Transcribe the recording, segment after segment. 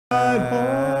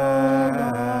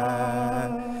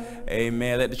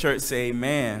Amen. Let the church say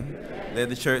amen. Let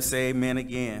the church say amen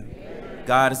again.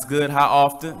 God is good how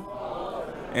often?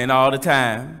 And all the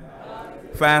time.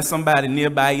 Find somebody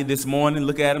nearby you this morning.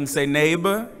 Look at them and say,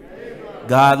 neighbor,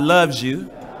 God loves you.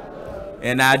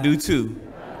 And I do too.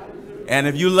 And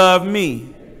if you love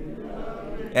me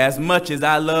as much as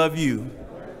I love you,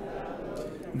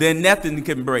 then nothing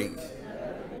can break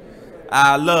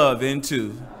our love in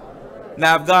two.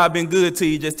 Now, if God been good to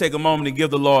you, just take a moment to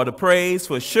give the Lord a praise,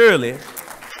 for surely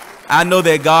I know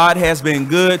that God has been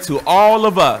good to all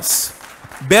of us,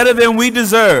 better than we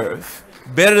deserve,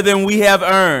 better than we have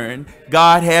earned.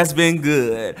 God has been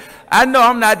good. I know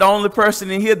I'm not the only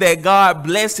person in here that God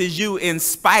blesses you in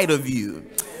spite of you.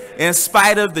 In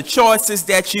spite of the choices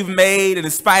that you've made, and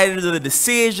in spite of the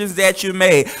decisions that you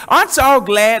made. Aren't y'all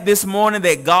glad this morning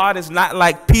that God is not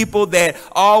like people that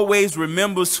always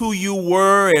remembers who you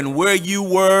were and where you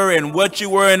were and what you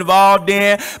were involved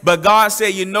in? But God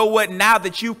said, you know what? Now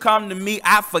that you come to me,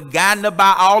 I've forgotten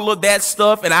about all of that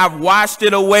stuff and I've washed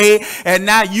it away. And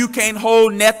now you can't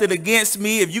hold nothing against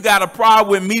me. If you got a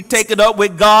problem with me, take it up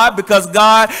with God, because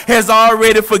God has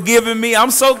already forgiven me.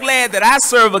 I'm so glad that I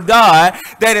serve a God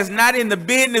that is not in the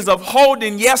business of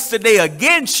holding yesterday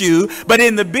against you, but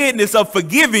in the business of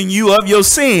forgiving you of your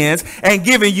sins and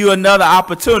giving you another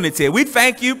opportunity. We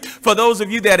thank you for those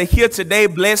of you that are here today.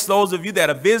 Bless those of you that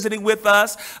are visiting with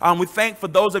us. We thank for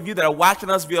those of you that are watching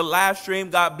us via live stream.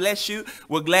 God bless you.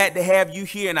 We're glad to have you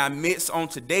here in our midst on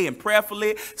today, and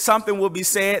prayerfully something will be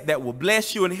said that will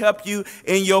bless you and help you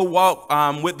in your walk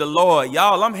with the Lord.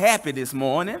 Y'all, I'm happy this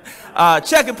morning.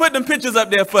 Check and put them pictures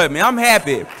up there for me. I'm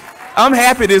happy. I'm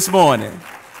happy this morning.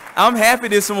 I'm happy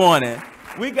this morning.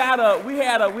 We had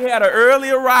an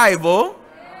early arrival.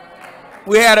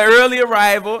 We had an early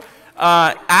arrival.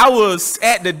 I was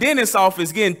at the dentist's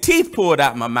office getting teeth pulled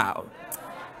out my mouth,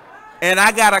 and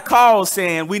I got a call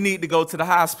saying we need to go to the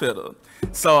hospital.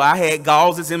 So I had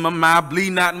gauzes in my mouth,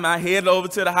 bleeding out in my head, over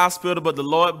to the hospital. But the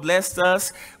Lord blessed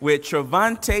us with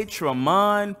Trevonte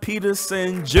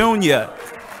Peterson Jr.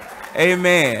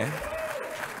 Amen.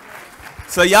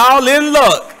 So y'all in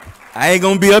luck. I ain't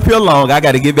gonna be up here long. I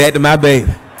gotta get back to my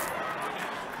baby.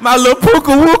 My little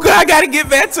puka wooka, I gotta get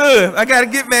back to him. I gotta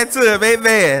get back to him.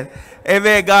 Amen.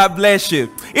 Amen. God bless you.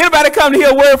 Anybody come to hear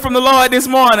a word from the Lord this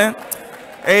morning?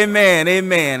 Amen.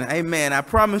 Amen. Amen. I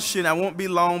promise you I won't be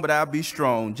long, but I'll be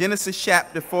strong. Genesis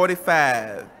chapter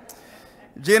 45.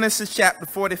 Genesis chapter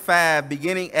 45,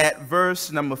 beginning at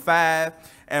verse number 5.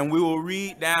 And we will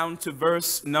read down to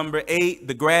verse number 8.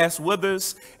 The grass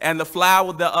withers and the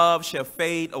flower thereof shall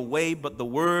fade away, but the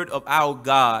word of our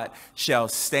God shall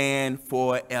stand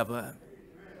forever.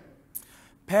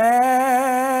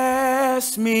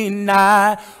 Pass me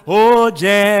not, O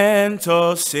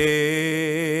gentle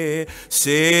Savior,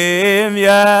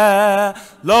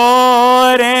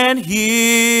 Lord, and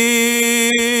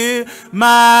hear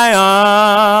my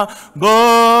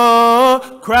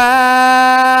humble cry,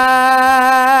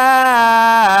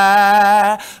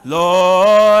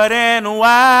 Lord, and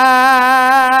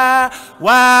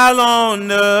while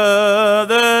on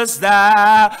others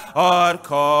thou art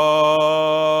calling,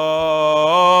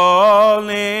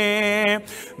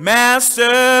 Master,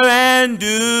 and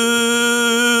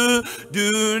do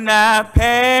not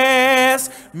pass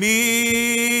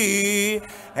me.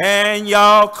 And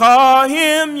y'all call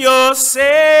him your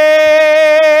Savior.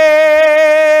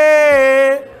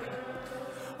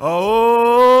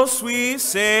 Oh, sweet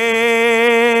Savior,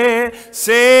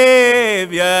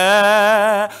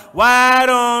 why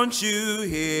don't you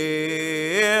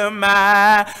hear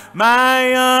my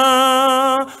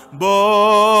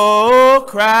humble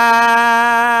cry,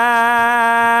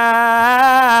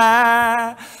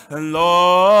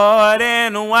 Lord,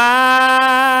 and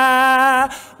while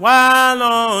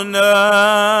on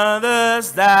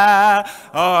others thou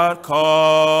art calling,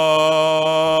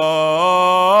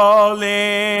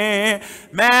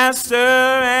 Master,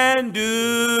 and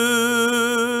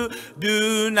do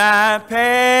not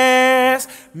pass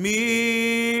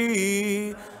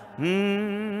me.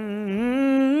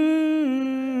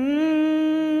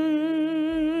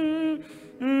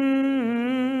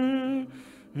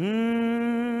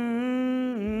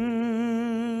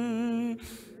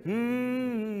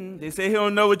 They say he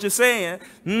don't know what you're saying.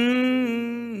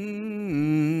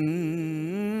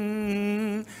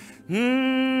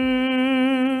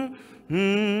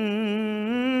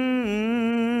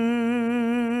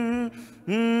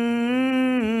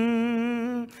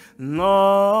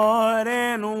 Lord,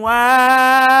 and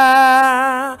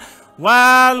while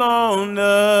on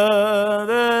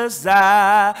others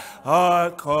thou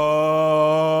art calling,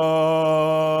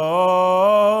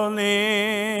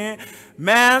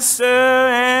 Master,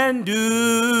 and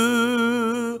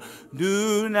do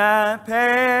not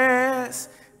pass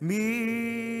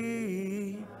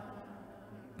me.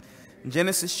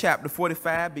 Genesis chapter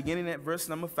 45, beginning at verse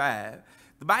number 5.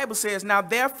 The Bible says, now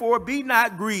therefore be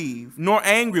not grieved, nor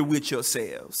angry with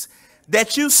yourselves,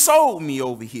 that you sold me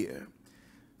over here.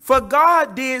 For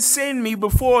God did send me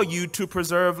before you to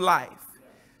preserve life.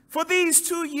 For these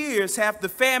 2 years hath the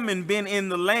famine been in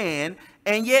the land,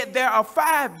 and yet there are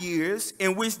 5 years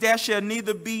in which there shall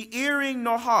neither be earing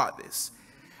nor harvest.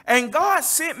 And God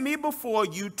sent me before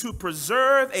you to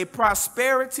preserve a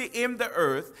prosperity in the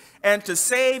earth, and to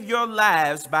save your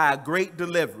lives by a great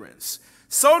deliverance.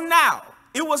 So now,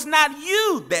 it was not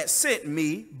you that sent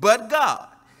me, but God.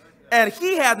 And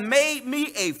he hath made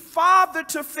me a father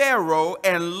to Pharaoh,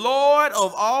 and lord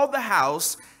of all the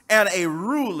house, and a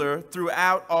ruler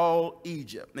throughout all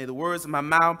Egypt. May the words of my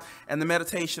mouth and the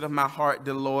meditation of my heart,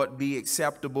 dear Lord, be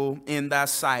acceptable in thy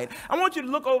sight. I want you to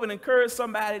look over and encourage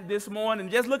somebody this morning.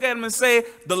 Just look at them and say,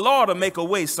 the Lord will make a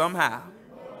way somehow.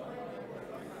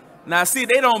 Now, see,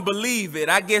 they don't believe it.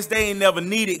 I guess they ain't never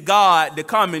needed God to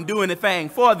come and do anything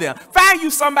for them. Find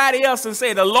you somebody else and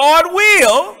say, the Lord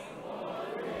will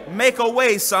make a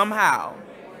way somehow.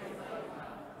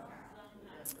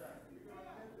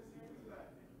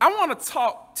 I want to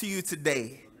talk to you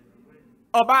today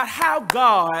about how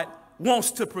God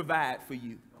wants to provide for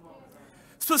you.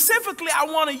 Specifically, I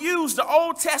want to use the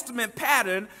Old Testament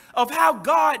pattern of how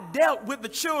God dealt with the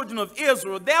children of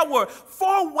Israel. There were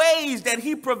 4 ways that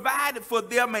he provided for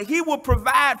them, and he will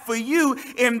provide for you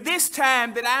in this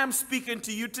time that I'm speaking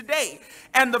to you today.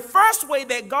 And the first way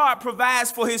that God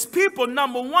provides for his people,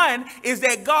 number 1, is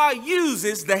that God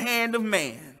uses the hand of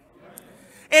man.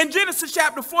 In Genesis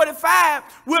chapter 45,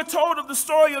 we're told of the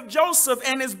story of Joseph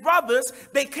and his brothers.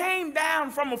 They came down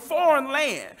from a foreign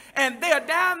land, and they're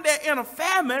down there in a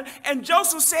famine, and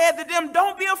Joseph said to them,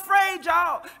 don't be afraid,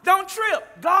 y'all. Don't trip.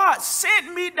 God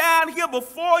sent me down here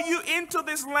before you into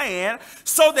this land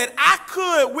so that I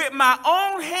could, with my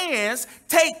own hands,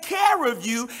 take care of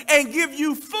you and give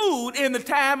you food in the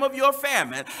time of your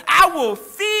famine. I will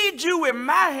feed you with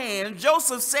my hands,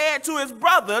 Joseph said to his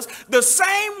brothers, the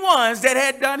same ones that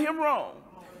had done him wrong.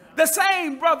 The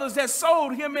same brothers that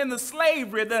sold him into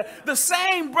slavery, the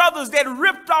same brothers that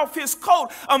ripped off his coat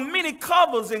of many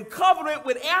covers and covered it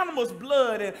with animals'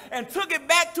 blood and took it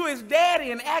back to his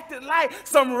daddy and acted like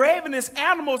some ravenous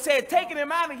animals had taken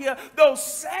him out of here. Those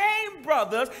same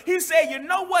brothers, he said, you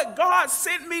know what? God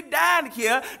sent me down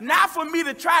here not for me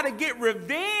to try to get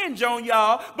revenge on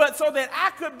y'all, but so that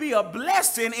I could be a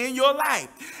blessing in your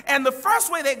life. And the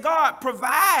first way that God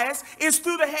provides is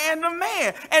through the hand of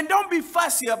man. And don't be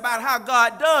fussy about how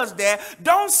God does that.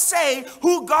 Don't say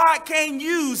who God can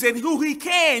use and who he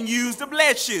can use to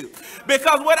bless you.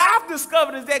 Because what I've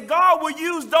discovered is that God will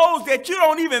use those that you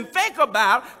don't even think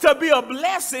about to be a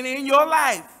blessing in your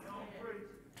life.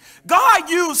 God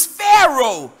used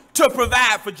Pharaoh to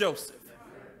provide for Joseph.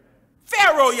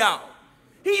 Pharaoh, y'all.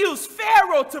 He used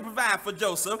Pharaoh to provide for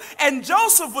Joseph, and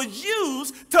Joseph was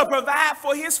used to provide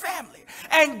for his family.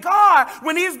 And God,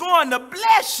 when he's going to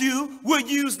bless you, will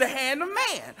use the hand of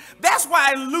man. That's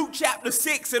why in Luke chapter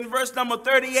 6 and verse number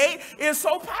 38 is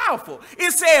so powerful.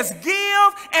 It says,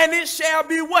 give and it shall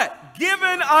be what?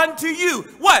 Given unto you.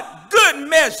 What? Good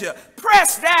measure.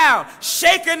 Pressed down,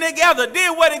 shaken together.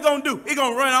 Then what it gonna do? It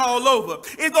gonna run all over.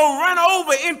 It's gonna run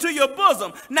over into your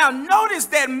bosom. Now notice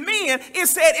that men, it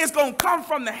said it's gonna come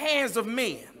from the hands of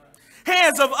men.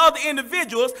 Hands of other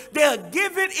individuals. They'll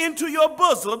give it into your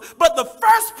bosom. But the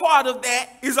first part of that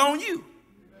is on you.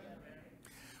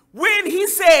 When he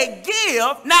said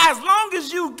give, now as long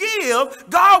as you give,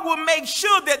 God will make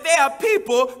sure that there are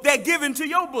people that give into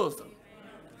your bosom.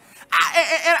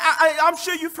 I'm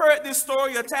sure you've heard this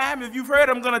story a time. If you've heard it,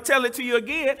 I'm going to tell it to you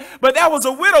again. But there was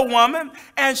a widow woman,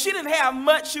 and she didn't have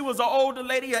much. She was an older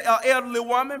lady, an elderly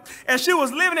woman, and she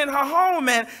was living in her home,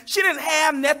 and she didn't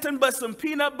have nothing but some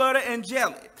peanut butter and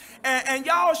jelly. And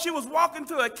y'all, she was walking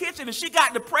to her kitchen, and she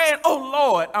got to praying, oh,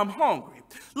 Lord, I'm hungry.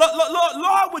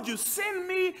 Lord, would you send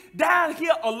me down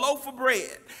here a loaf of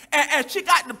bread? And she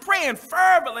got to praying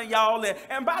fervently, y'all.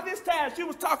 And by this time, she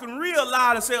was talking real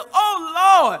loud and said,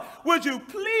 oh, Lord, would you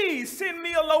please send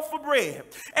me a loaf of bread?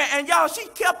 And y'all, she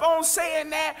kept on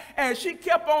saying that, and she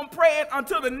kept on praying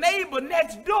until the neighbor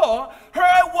next door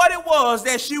heard what it was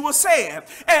that she was saying.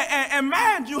 And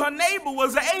mind you, her neighbor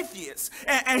was an atheist,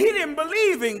 and he didn't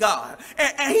believe in God.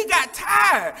 And he got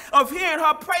tired of hearing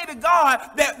her pray to God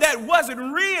that wasn't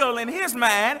real in his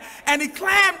mind, and he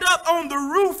climbed up on the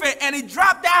roof and he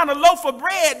dropped down a loaf of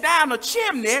bread down a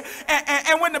chimney,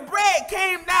 and when the bread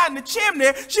came down the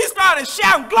chimney, she started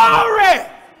shouting, glory!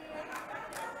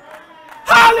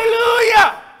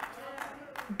 Hallelujah.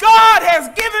 God has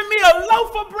given me a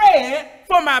loaf of bread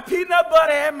for my peanut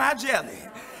butter and my jelly.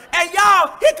 And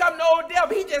y'all, here come the old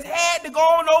devil. He just had to go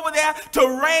on over there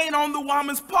to rain on the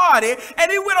woman's party.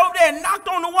 And he went over there and knocked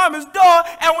on the woman's door.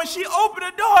 And when she opened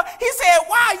the door, he said,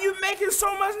 why are you making so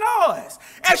much noise?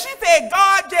 And she said,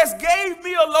 God just gave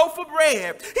me a loaf of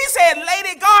bread. He said,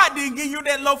 lady, God didn't give you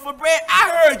that loaf of bread.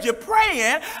 I heard you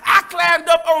praying. I climbed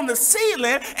up on the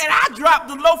ceiling and I dropped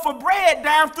the loaf of bread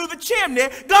down through the chimney.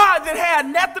 God didn't have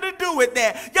nothing to do with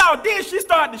that. Y'all, then she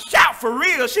started to shout for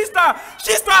real. She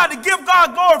started to give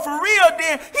God glory for real.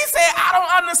 Then he said, I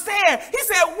don't understand. He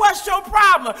said, what's your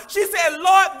problem? She said,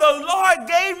 Lord, the Lord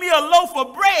gave me a loaf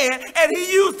of bread and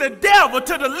he used the devil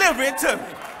to deliver it to me.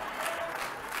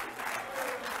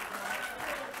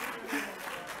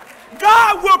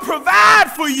 God will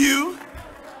provide for you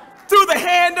through the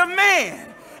hand of man.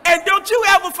 And don't you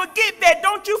ever forget that.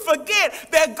 Don't you forget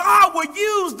that God will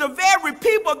use the very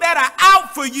people that are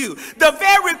out for you, the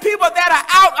very people that are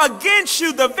out against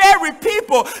you, the very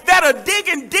people that are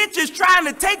digging ditches trying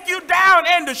to take you down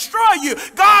and destroy you.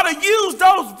 God will use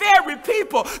those very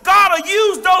people. God will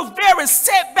use those very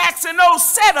setbacks and those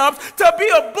setups to be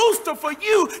a booster for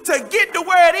you to get to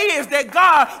where it is that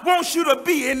God wants you to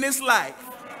be in this life.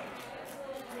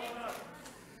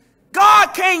 God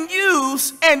can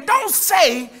use, and don't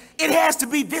say it has to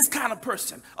be this kind of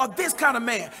person or this kind of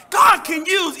man. God can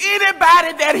use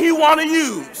anybody that he want to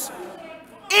use,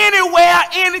 anywhere,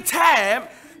 anytime,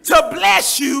 to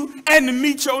bless you and to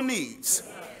meet your needs.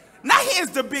 Now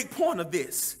here's the big point of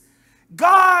this.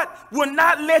 God will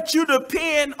not let you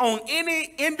depend on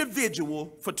any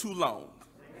individual for too long.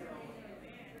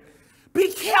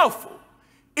 Be careful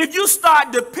if you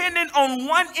start depending on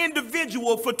one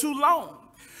individual for too long.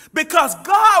 Because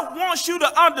God wants you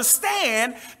to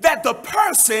understand that the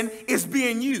person is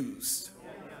being used.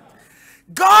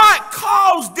 God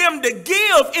calls them to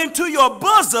give into your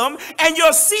bosom, and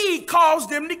your seed calls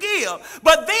them to give.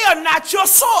 But they are not your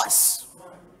source.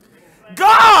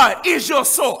 God is your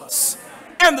source.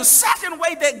 And the second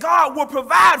way that God will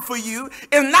provide for you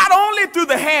is not only through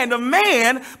the hand of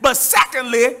man, but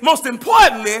secondly, most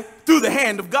importantly, through the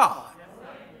hand of God.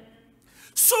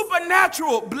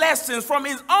 Supernatural blessings from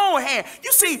his own hand.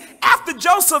 You see, after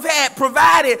Joseph had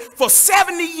provided for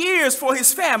 70 years for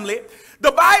his family,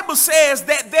 the Bible says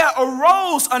that there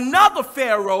arose another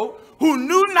Pharaoh who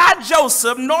knew not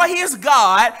Joseph nor his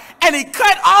God, and he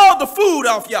cut all the food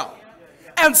off y'all.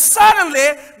 And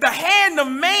suddenly, the hand of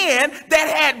man that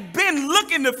had been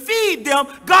looking to feed them,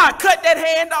 God cut that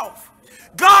hand off.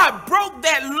 God broke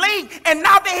that link, and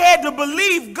now they had to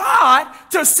believe God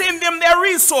to send them their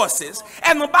resources.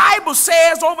 And the Bible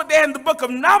says over there in the book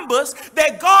of Numbers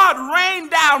that God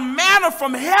rained down manna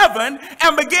from heaven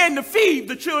and began to feed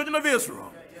the children of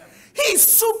Israel. He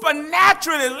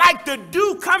supernaturally, like the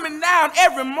dew coming down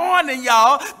every morning,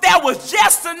 y'all, there was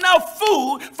just enough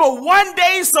food for one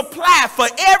day's supply for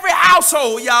every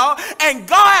household, y'all. And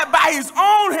God, by his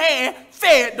own hand,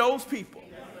 fed those people.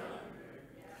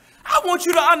 I want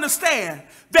you to understand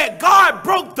that God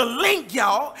broke the link,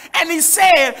 y'all, and he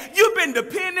said, you've been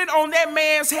dependent on that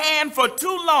man's hand for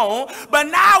too long, but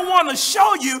now I want to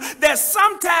show you that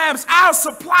sometimes I'll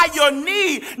supply your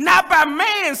need, not by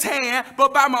man's hand,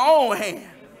 but by my own hand.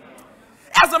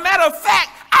 As a matter of fact,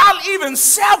 I'll even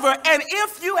sever, and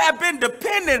if you have been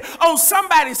dependent on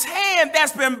somebody's hand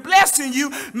that's been blessing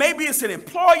you, maybe it's an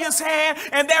employer's hand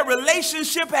and that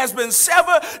relationship has been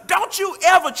severed, don't you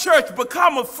ever, church,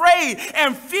 become afraid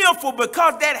and fearful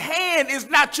because that hand is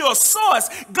not your source.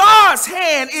 God's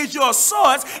hand is your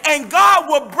source, and God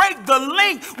will break the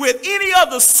link with any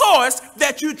other source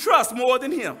that you trust more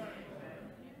than him.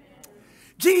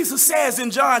 Jesus says in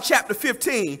John chapter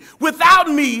 15, without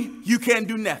me, you can't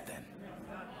do nothing.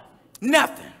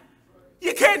 Nothing.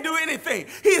 You can't do anything.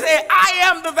 He said, I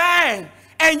am the vine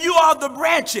and you are the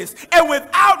branches. And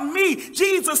without me,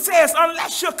 Jesus says,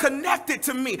 unless you're connected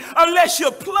to me, unless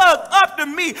you're plugged up to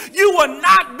me, you will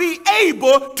not be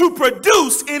able to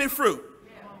produce any fruit.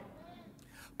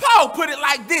 Paul put it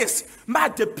like this, my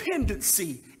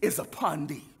dependency is upon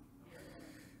thee.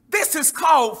 This is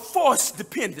called forced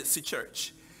dependency,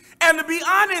 church. And to be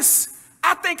honest,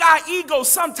 I think our ego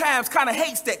sometimes kind of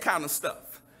hates that kind of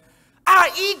stuff. Our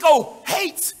ego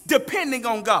hates depending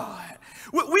on God.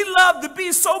 We love to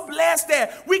be so blessed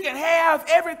that we can have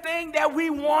everything that we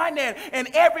want and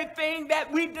everything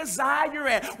that we desire.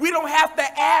 And we don't have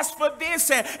to ask for this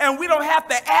and we don't have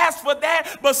to ask for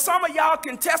that. But some of y'all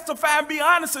can testify and be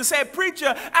honest and say,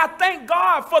 preacher, I thank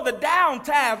God for the down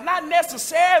times. Not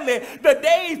necessarily the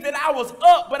days that I was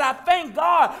up, but I thank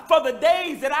God for the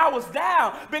days that I was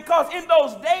down. Because in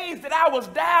those days that I was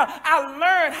down, I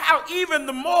learned how even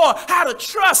the more how to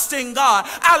trust in God.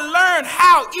 I learned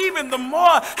how even the more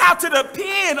how to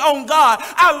depend on God.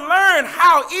 I learned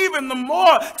how even the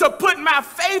more to put my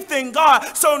faith in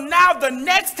God. So now the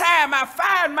next time I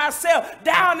find myself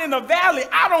down in a valley,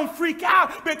 I don't freak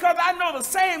out, because I know the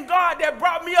same God that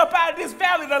brought me up out of this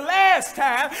valley the last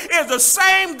time is the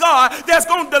same God that's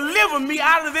going to deliver me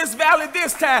out of this valley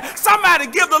this time. Somebody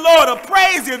give the Lord a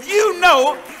praise if you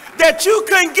know that you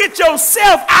couldn't get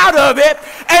yourself out of it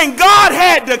and God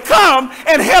had to come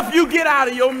and help you get out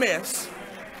of your mess.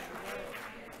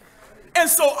 And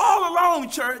so all along,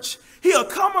 church, he'll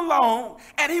come along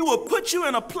and he will put you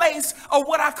in a place of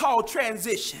what I call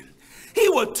transition. He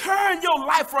will turn your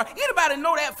life around. Anybody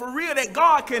know that for real, that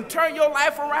God can turn your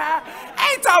life around?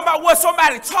 I ain't talking about what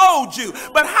somebody told you,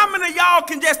 but how many of y'all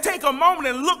can just take a moment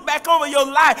and look back over your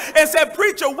life and say,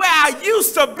 preacher, where I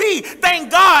used to be,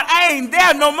 thank God I ain't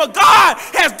there no more. God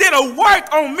has did a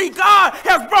work on me. God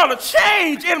has brought a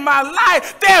change in my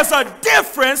life. There's a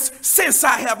difference since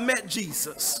I have met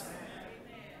Jesus.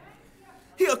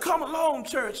 He'll come along,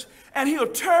 church, and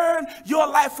he'll turn your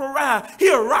life around.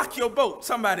 He'll rock your boat,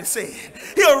 somebody said.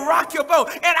 He'll rock your boat.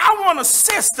 And I want a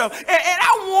system, and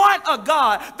I want a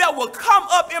God that will come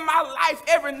up in my life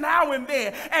every now and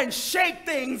then and shake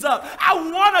things up. I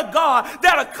want a God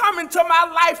that'll come into my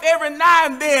life every now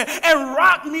and then and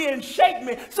rock me and shake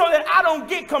me so that I don't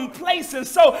get complacent,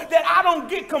 so that I don't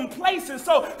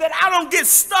get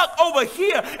stuck over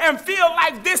here and feel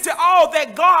like this is all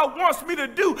that God wants me to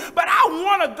do. But I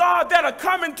want a God that'll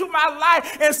come into my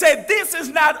life and say, this is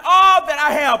not all that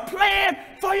I have planned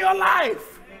for your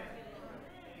life.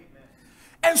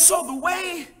 And so the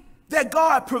way that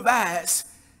God provides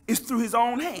is through his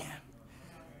own hand.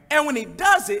 And when he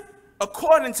does it,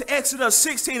 according to Exodus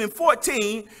 16 and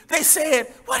 14, they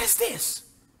said, what is this?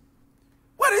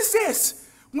 What is this?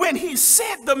 When he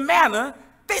sent the manna,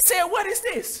 they said, what is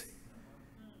this?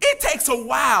 It takes a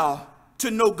while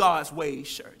to know God's ways,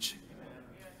 church.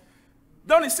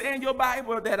 Don't it say in your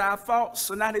Bible that our thoughts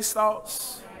are not his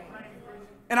thoughts?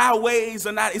 And our ways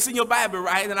are not, it's in your Bible,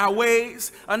 right? And our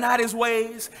ways are not his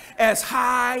ways. As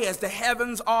high as the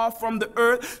heavens are from the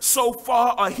earth, so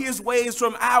far are his ways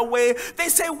from our ways. They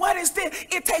say, what is this?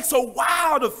 It takes a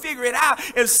while to figure it out.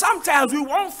 And sometimes we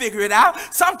won't figure it out.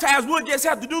 Sometimes we'll just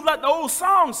have to do like the old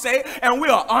song say, and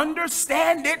we'll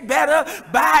understand it better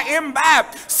by and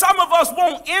by. Some of us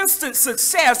want instant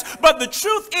success, but the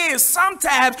truth is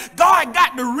sometimes God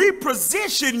got to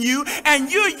reposition you, and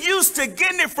you're used to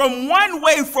getting it from one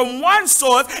way, from one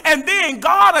source, and then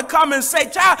God will come and say,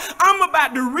 child, I'm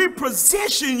about to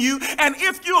reposition you, and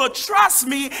if you'll trust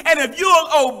me and if you'll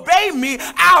obey me,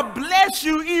 I'll bless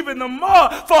you even the more.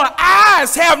 For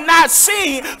eyes have not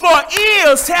seen, for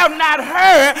ears have not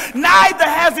heard, neither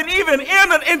has it even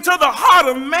entered into the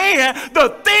heart of man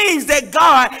the things that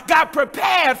God got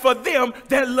prepared for them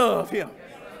that love him.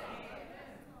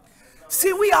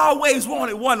 See, we always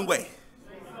want it one way.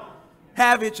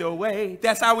 Have it your way.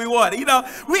 That's how we want it. You know,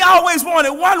 we always want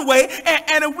it one way,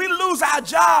 and if we lose our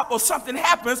job or something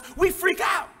happens, we freak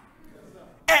out.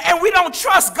 And we don't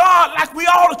trust God like we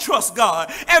ought to trust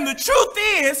God. And the truth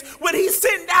is, when he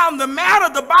sent down the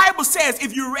manna, the Bible says,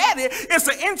 if you read it, it's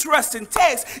an interesting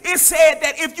text. It said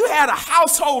that if you had a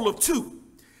household of two,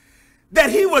 that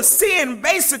he was send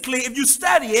basically, if you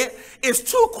study it, is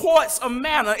 2 quarts of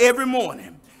manna every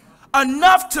morning,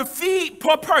 enough to feed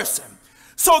per person.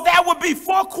 So that would be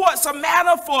 4 quarts of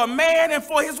manna for a man and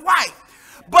for his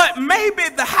wife. But maybe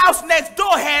the house next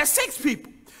door had 6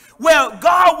 people. Well,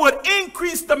 God would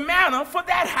increase the manna for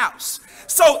that house.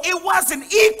 So it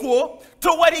wasn't equal to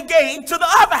what he gave to the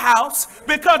other house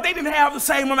because they didn't have the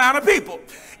same amount of people.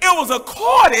 It was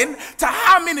according to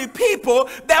how many people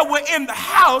that were in the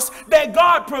house that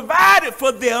God provided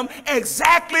for them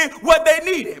exactly what they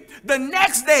needed. The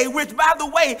next day, which by the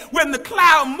way, when the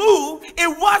cloud moved,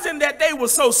 it wasn't that they were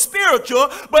so spiritual,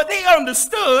 but they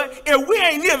understood if we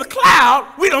ain't near the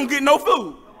cloud, we don't get no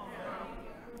food.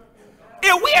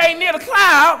 If we ain't near the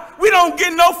cloud, we don't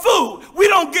get no food. We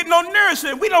don't get no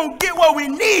nourishment. We don't get what we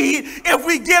need if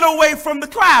we get away from the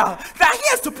cloud. Now,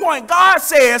 here's the point. God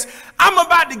says, I'm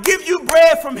about to give you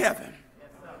bread from heaven,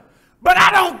 but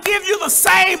I don't give you the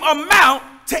same amount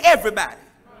to everybody.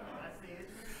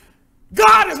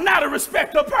 God is not a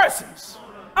respecter of persons.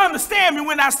 Understand me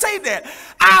when I say that.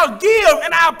 I'll give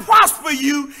and I'll prosper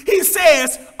you, he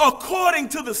says, according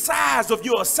to the size of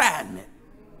your assignment.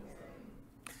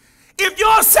 If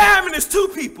your assignment is 2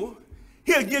 people,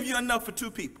 he'll give you enough for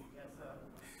 2 people.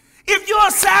 If your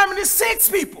assignment is 6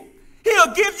 people,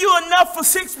 he'll give you enough for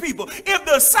 6 people. If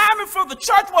the assignment for the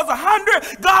church was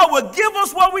 100, God will give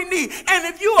us what we need. And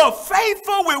if you are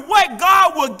faithful with what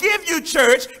God will give you,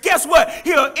 church, guess what?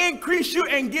 He'll increase you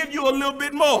and give you a little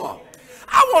bit more.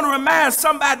 I want to remind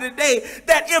somebody today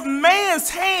that if man's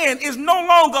hand is no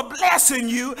longer blessing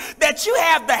you, that you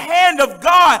have the hand of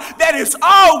God that is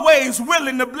always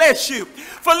willing to bless you.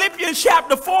 Philippians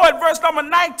chapter 4 and verse number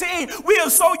 19, we are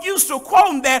so used to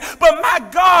quoting that, but my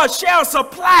God shall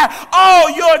supply all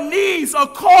your needs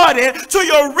according to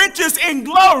your riches in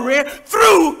glory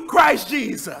through Christ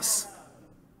Jesus.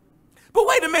 But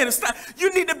wait a minute, stop.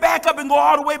 You need to back up and go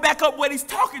all the way back up what he's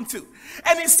talking to.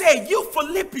 And he said, you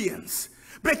Philippians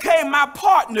became my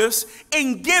partners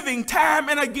in giving time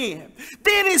and again.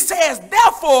 Then he says,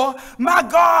 therefore, my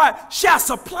God shall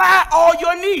supply all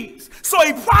your needs. So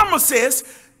he promises,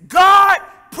 God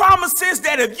promises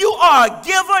that if you are a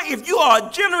giver, if you are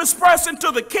a generous person to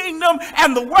the kingdom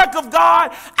and the work of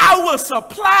God, I will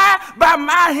supply by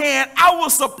my hand, I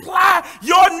will supply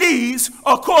your needs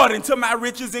according to my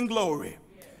riches and glory.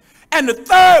 And the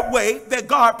third way that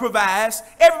God provides,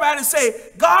 everybody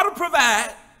say, God will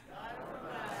provide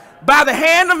by the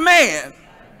hand of man,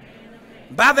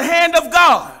 by the hand of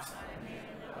God,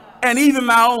 and even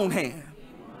my own hand.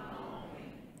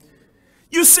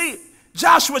 You see,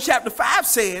 Joshua chapter 5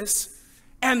 says,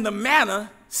 and the manna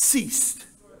ceased.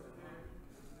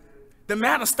 The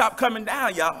manna stopped coming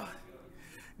down, y'all.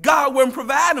 God wasn't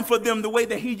providing for them the way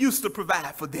that he used to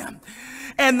provide for them.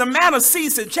 And the manna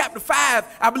ceased in chapter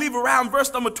 5, I believe around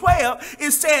verse number 12,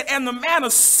 it said, and the manna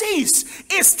ceased.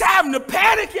 It's time to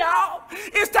panic, y'all.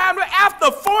 It's time to, after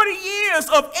 40 years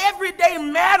of everyday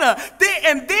manna,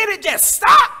 then it just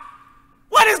stopped.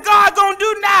 What is God going to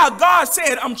do now? God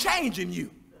said, I'm changing you.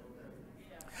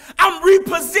 I'm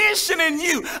repositioning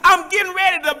you. I'm getting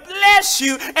ready to bless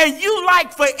you. And you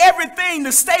like for everything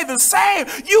to stay the same.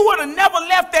 You would have never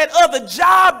left that other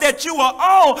job that you were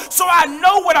on. So I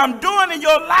know what I'm doing in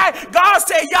your life. God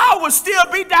said y'all would still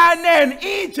be down there in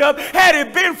Egypt had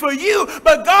it been for you.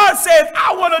 But God said,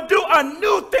 I want to do a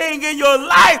new thing in your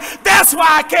life. That's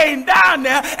why I came down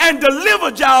there and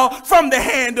delivered y'all from the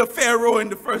hand of Pharaoh in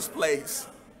the first place.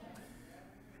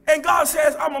 And God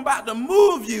says, I'm about to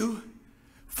move you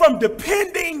from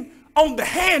depending on the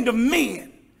hand of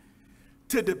men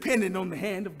to depending on the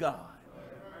hand of God.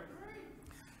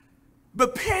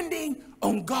 Depending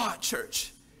on God,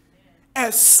 church.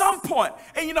 At some point,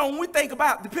 and you know, when we think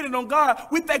about depending on God,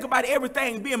 we think about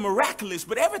everything being miraculous,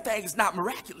 but everything is not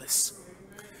miraculous.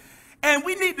 And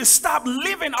we need to stop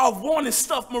living off wanting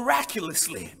stuff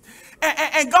miraculously.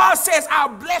 And God says, I'll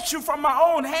bless you from my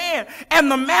own hand. And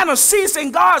the manna ceased.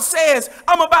 And God says,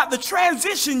 I'm about to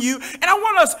transition you. And I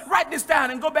want us to write this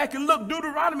down and go back and look.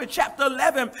 Deuteronomy chapter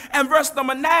 11 and verse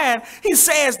number 9. He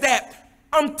says that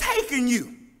I'm taking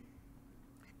you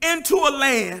into a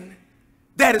land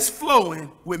that is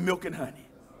flowing with milk and honey.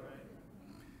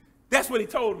 That's what he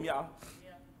told him, y'all.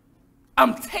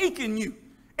 I'm taking you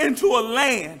into a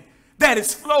land that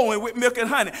is flowing with milk and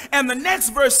honey. And the next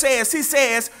verse says, he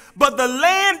says, but the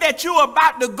land that you're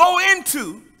about to go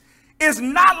into is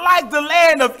not like the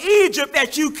land of Egypt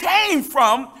that you came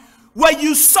from, where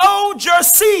you sowed your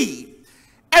seed.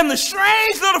 And the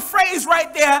strange little phrase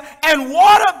right there, and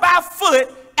watered by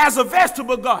foot as a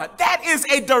vegetable garden. That is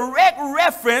a direct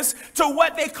reference to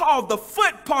what they call the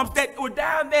foot pumps that were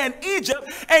down there in Egypt.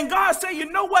 And God said,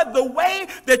 you know what? The way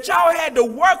that y'all had to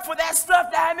work for that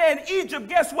stuff down there in Egypt,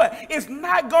 guess what? It's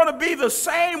not going to be the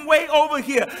same way over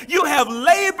here. You have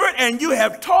labored and you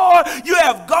have toiled. You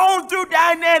have gone through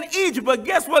down there in Egypt. But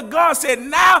guess what? God said,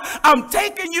 now I'm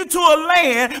taking you to a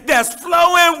land that's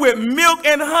flowing with milk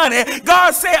and honey.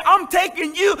 God said, I'm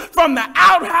taking you from the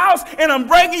outhouse and I'm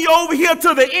bringing you over here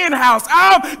to the in-house.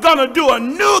 I'm going to do a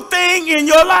new thing in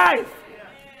your life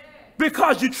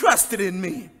because you trusted in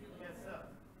me.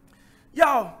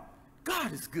 Y'all,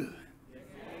 God is good.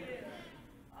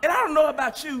 And I don't know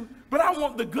about you, but I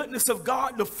want the goodness of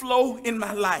God to flow in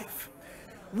my life.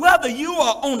 Whether you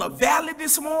are on a valley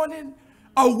this morning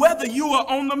or whether you are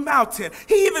on the mountain.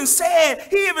 He even said,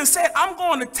 I'm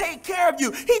going to take care of you.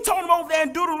 He told him over there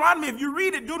in Deuteronomy, if you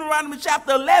read it, Deuteronomy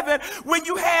chapter 11, when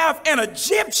you have an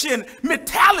Egyptian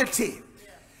mentality,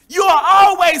 you are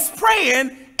always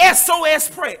praying SOS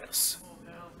prayers.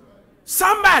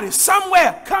 Somebody,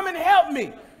 somewhere, come and help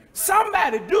me.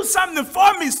 Somebody do something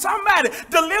for me. Somebody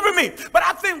deliver me. But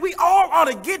I think we all ought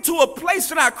to get to a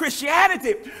place in our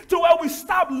Christianity to where we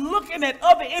stop looking at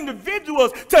other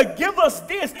individuals to give us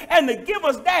this and to give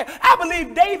us that. I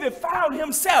believe David found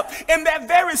himself in that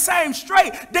very same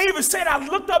strait. David said, I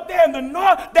looked up there in the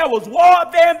north, there was war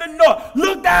there in the north.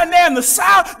 Looked down there in the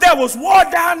south, there was war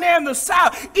down there in the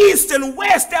south. East and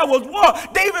west, there was war.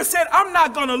 David said, I'm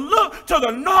not going to look to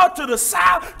the north, to the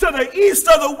south, to the east,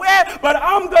 or the west, but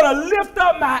I'm going to lift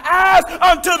up my eyes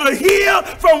unto the hill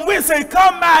from whence it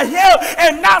come my help,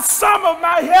 and not some of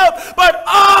my help, but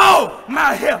all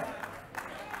my help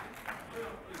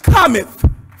cometh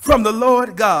from the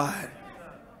Lord God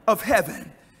of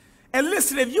heaven. And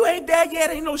listen, if you ain't there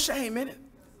yet, ain't no shame in it.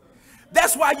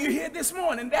 That's why you're here this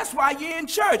morning. That's why you're in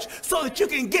church, so that you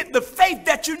can get the faith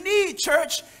that you need,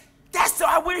 church. That's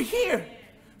why we're here,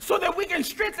 so that we can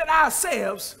strengthen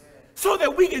ourselves, so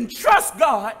that we can trust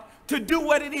God to do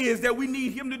what it is that we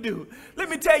need him to do. Let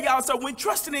me tell y'all something. When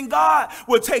trusting in God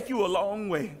will take you a long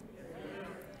way.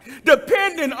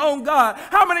 Depending on God.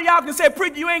 How many of y'all can say,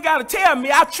 preacher, you ain't got to tell me.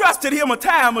 I trusted him a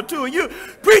time or two. You,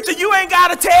 preacher, you ain't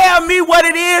got to tell me what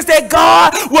it is that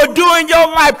God will do in your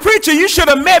life. Preacher, you should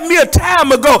have met me a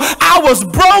time ago. I was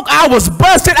broke. I was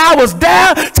busted. I was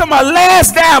down to my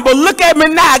last dime. But look at me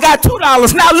now. I got $2.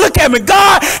 Now look at me.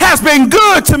 God has been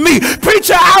good to me.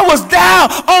 Preacher, I was down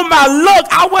on my luck.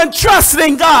 I wasn't trusting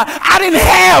in God. I didn't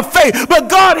have faith. But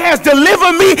God has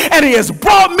delivered me, and he has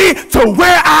brought me to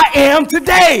where I am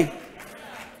today.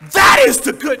 That is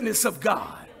the goodness of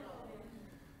God.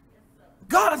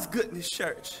 God's goodness,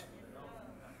 church,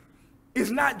 is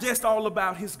not just all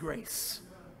about his grace.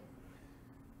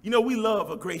 You know, we love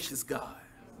a gracious God.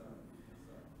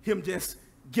 Him just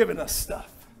giving us stuff.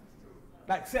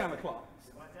 Like Santa Claus.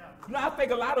 You know, I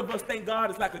think a lot of us think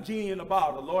God is like a genie in a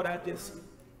bottle. Lord, I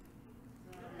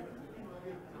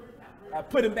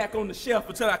put him back on the shelf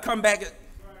until I come back.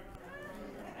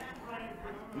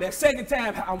 That second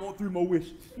time, I want 3 more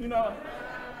wishes. You know,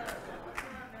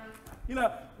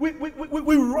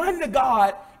 we run to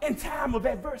God in time of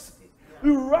adversity. We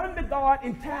run to God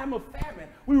in time of famine.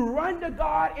 We run to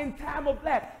God in time of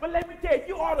lack. But let me tell you,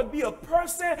 you ought to be a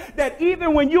person that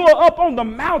even when you are up on the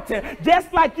mountain,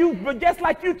 just like you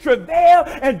travailed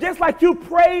and just like you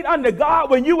prayed unto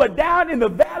God when you were down in the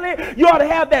valley, you ought to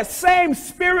have that same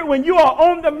spirit when you are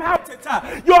on the mountaintop.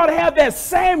 You ought to have that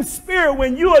same spirit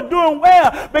when you are doing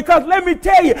well. Because let me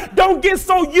tell you, don't get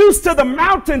so used to the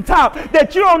mountaintop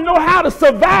that you don't know how to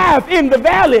survive in the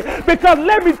valley. Because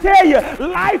let me tell you,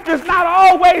 life is not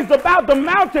always about the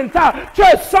mountaintop.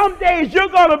 Church, some days you're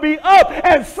going to be up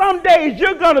and some days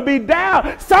you're going to be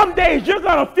down. Some days you're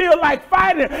going to feel like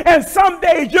fighting and some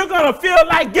days you're going to feel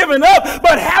like giving up.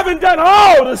 But having done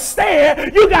all to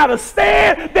stand, you got to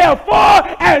stand therefore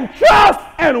and trust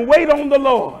and wait on the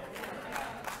Lord.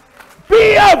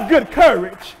 Be of good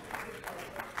courage,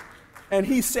 and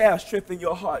he shall strengthen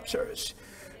your heart, church.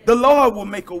 The Lord will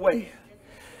make a way.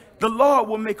 The Lord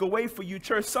will make a way for you,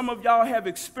 church. Some of y'all have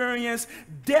experienced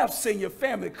deaths in your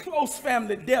family, close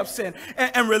family deaths and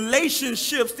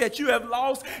relationships that you have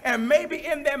lost. And maybe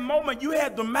in that moment you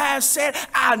had the mindset,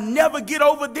 I'll never get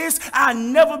over this. I'll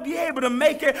never be able to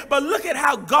make it. But look at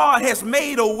how God has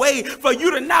made a way for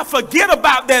you to not forget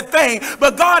about that thing.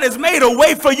 But God has made a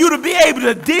way for you to be able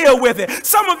to deal with it.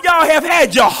 Some of y'all have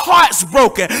had your hearts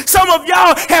broken. Some of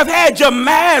y'all have had your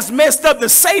minds messed up. The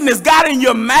Satan has got in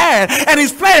your mind and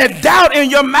he's planted doubt in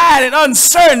your mind and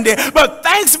uncertainty. But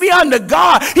thanks be unto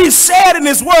God, he said in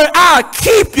his word, I'll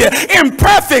keep you in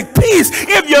perfect peace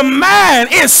if your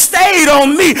mind is stayed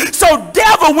on me. So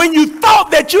devil, when you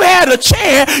thought that you had a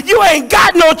chance, you ain't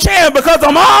got no chance, because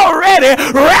I'm already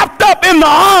wrapped up in the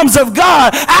arms of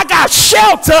God. I got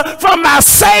shelter from my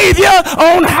Savior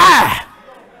on high.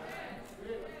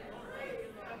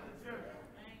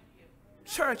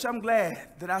 Church, I'm glad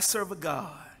that I serve a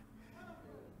God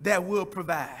that will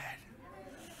provide.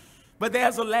 But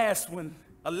there's a last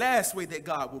way that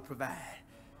God will provide.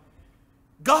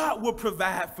 God will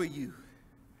provide for you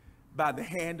by the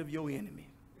hand of your enemy.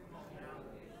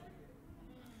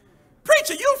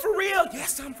 Preacher, you for real?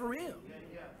 Yes, I'm for real.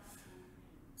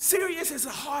 Serious as a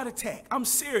heart attack. I'm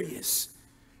serious.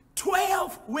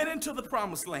 12 went into the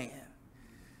promised land.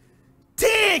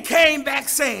 10 came back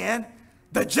saying,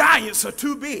 the giants are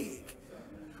too big.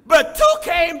 But 2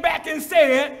 came back and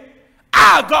said,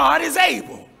 our God is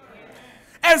able.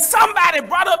 And somebody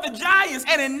brought up the giants,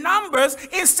 and in Numbers,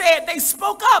 it said they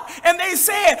spoke up and they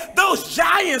said, those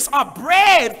giants are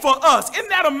bread for us. Isn't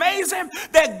that amazing?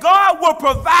 That God will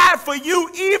provide for you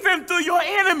even through your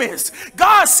enemies.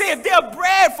 God said they're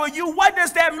bread for you. What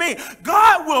does that mean?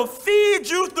 God will feed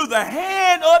you through the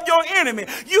hand of your enemy.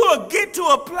 You will get to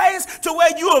a place to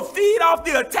where you will feed off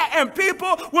the attack, and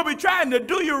people will be trying to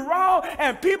do you wrong,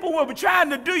 and people will be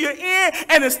trying to do you in,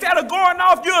 and instead of going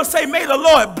off, you'll say, may the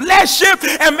Lord bless you.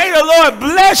 And may the Lord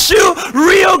bless you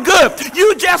real good.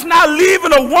 You just not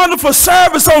leaving a wonderful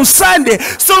service on Sunday.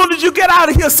 Soon as you get out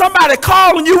of here, somebody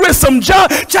calling you with some junk.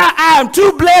 Child, I am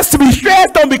too blessed to be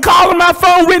stressed. Don't be calling my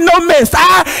phone with no mess.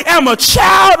 I am a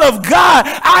child of God.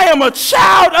 I am a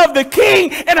child of the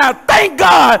King, and I thank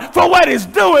God for what He's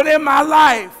doing in my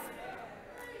life.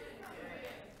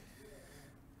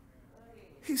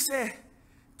 He said,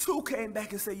 two came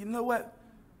back and said, you know what?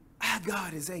 Our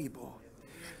God is able.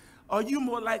 Are you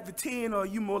more like the 10 or are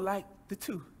you more like the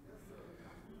 2?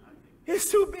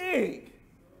 It's too big.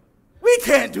 We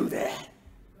can't do that.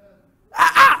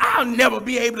 I'll never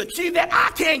be able to achieve that.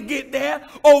 I can't get there.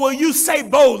 Or will you say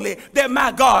boldly that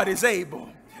my God is able?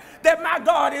 That my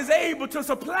God is able to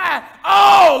supply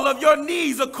all of your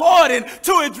needs according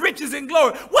to His riches and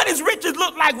glory. What does riches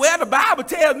look like? Well, the Bible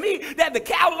tells me that the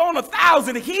cattle on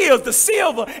 1,000 hills, the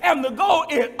silver and the gold,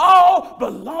 it all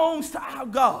belongs to our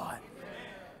God.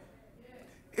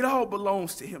 It all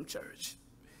belongs to Him, church.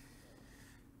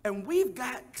 And we've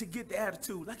got to get the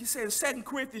attitude. Like it says in 2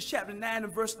 Corinthians chapter 9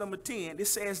 and verse number 10, it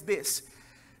says this.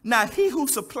 Now he who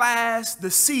supplies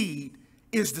the seed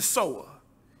is the sower,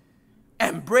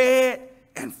 and bread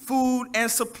and food and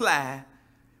supply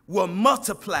will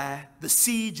multiply the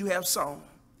seed you have sown.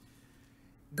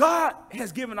 God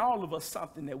has given all of us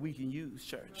something that we can use,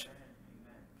 church.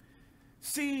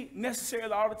 Seed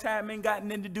necessarily all the time ain't got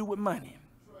nothing to do with money.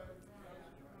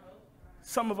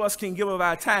 Some of us can give of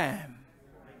our time.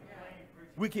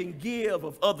 We can give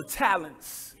of other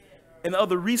talents and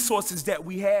other resources that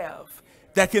we have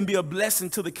that can be a blessing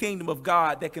to the kingdom of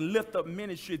God, that can lift up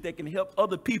ministry, that can help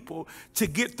other people to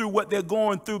get through what they're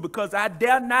going through. Because I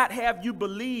dare not have you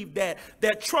believe that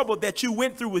that trouble that you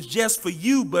went through was just for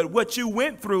you, but what you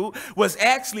went through was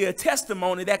actually a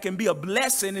testimony that can be a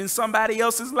blessing in somebody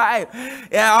else's life.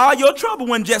 And all your trouble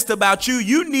wasn't just about you.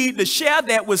 You need to share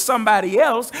that with somebody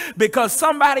else, because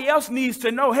somebody else needs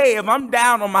to know, hey, if I'm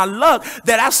down on my luck,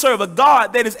 that I serve a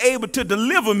God that is able to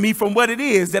deliver me from what it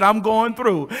is that I'm going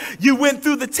through. You went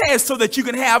through the test so that you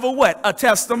can have a what? A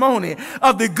testimony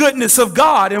of the goodness of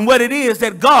God and what it is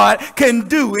that God can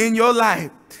do in your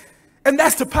life. And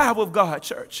that's the power of God,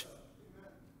 church.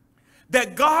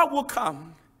 That God will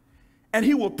come and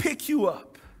He will pick you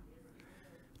up,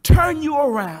 turn you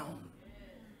around,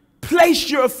 place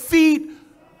your feet.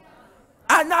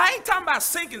 I ain't talking about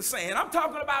sinking sand. I'm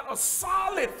talking about a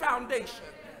solid foundation.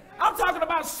 I'm talking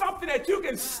about something that you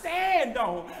can stand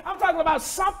on. I'm talking about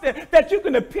something that you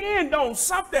can depend on,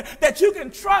 something that you can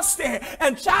trust in.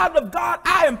 And child of God,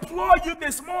 I implore you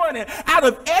this morning, out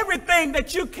of everything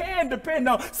that you can depend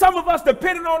on. Some of us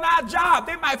depending on our job.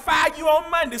 They might fire you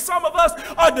on Monday. Some of us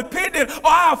are dependent on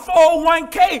our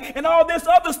 401k and all this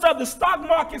other stuff. The stock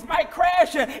markets might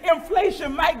crash and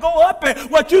inflation might go up,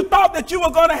 and what you thought that you were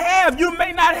going to have, you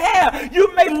may not have.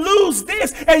 You may lose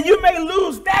this and you may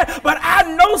lose that, but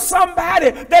I know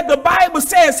somebody that the Bible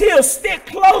says He'll stick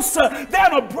closer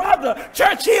than a brother.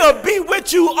 Church, He'll be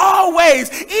with you always,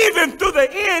 even through the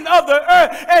end of the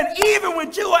earth. And even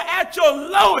when you are at your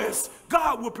lowest,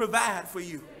 God will provide for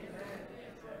you.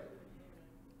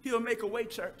 He'll make a way,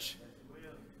 church.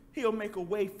 He'll make a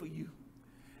way for you.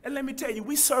 And let me tell you,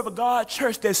 we serve a God,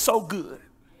 church, that's so good.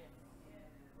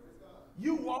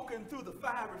 You walking through the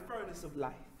fiery furnace of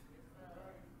life,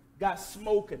 got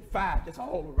smoke and fire just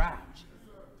all around you.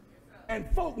 And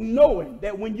folk knowing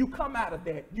that when you come out of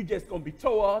that, you're just going to be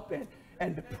tore up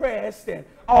and depressed and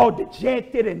all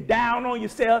dejected and down on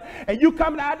yourself. And you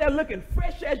coming out there looking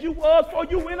fresh as you was before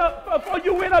you went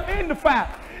up in the fire.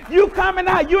 You coming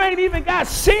out, you ain't even got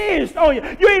singed on you.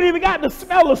 You ain't even got the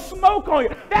smell of smoke on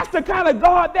you. That's the kind of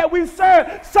God that we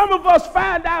serve. Some of us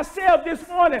find ourselves this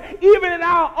morning even in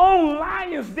our own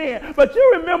lion's den. But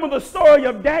you remember the story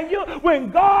of Daniel, when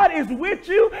God is with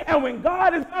you and when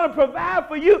God is going to provide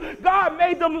for you. God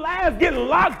made them lions get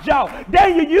lockjaw.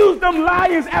 Daniel used them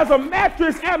lions as a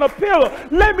mattress and a pillow.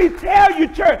 Let me tell you,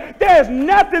 church, there's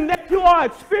nothing that you are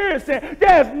experiencing,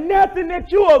 there's nothing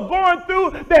that you are going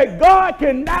through that God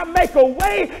cannot make a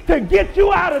way to get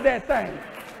you out of that thing.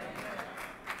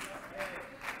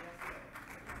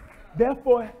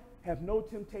 Therefore, have no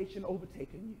temptation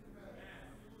overtaken you,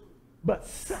 but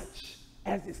such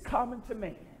as is common to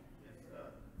man.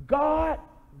 God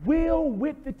will,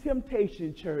 with the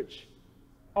temptation, church,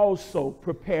 also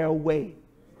prepare a way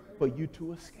for you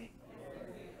to escape.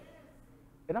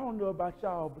 And I don't know about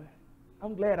y'all, but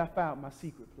I'm glad I found my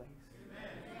secret place.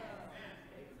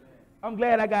 I'm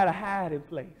glad I got a hiding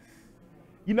place.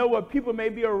 You know what? People may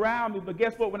be around me, but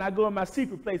guess what? When I go in my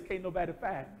secret place, can't nobody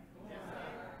find me.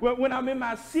 When I'm in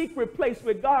my secret place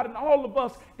with God, and all of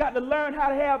us got to learn how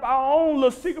to have our own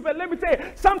little secret place. Let me tell you,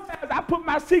 sometimes I put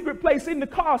my secret place in the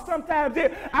car. Sometimes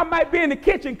I might be in the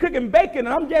kitchen cooking bacon, and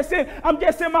I'm just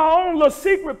in my own little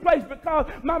secret place because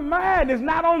my mind is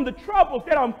not on the troubles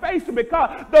that I'm facing,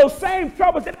 because those same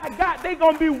troubles that I got, they're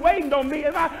going to be waiting on me.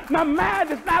 And my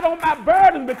mind is not on my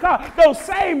burdens, because those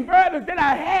same burdens that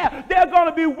I have, they're going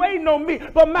to be waiting on me.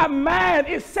 But my mind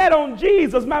is set on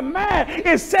Jesus. My mind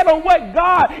is set on what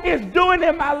God is doing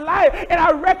in my life. And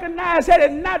I recognize, had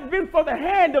it not been for the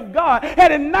hand of God,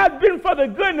 had it not been for the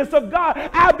goodness of God,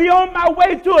 I'd be on my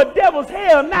way to a devil's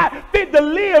hell, not fit to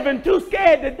live and too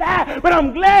scared to die. But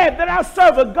I'm glad that I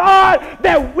serve a God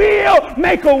that will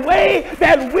make a way,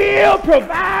 that will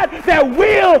provide, that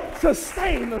will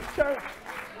sustain us, church.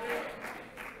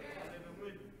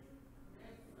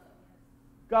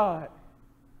 God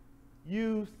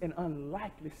used an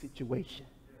unlikely situation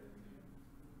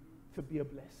to be a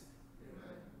blessing.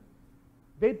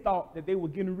 They thought that they were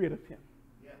getting rid of him.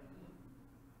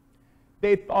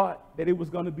 They thought that it was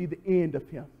going to be the end of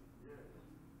him.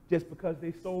 Just because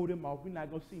they sold him off, we're not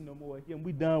going to see no more of him.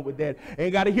 We done with that.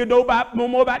 Ain't got to hear no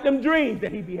more about them dreams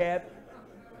that he be having.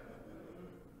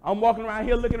 I'm walking around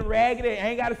here looking raggedy.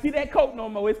 Ain't got to see that coat no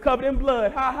more. It's covered in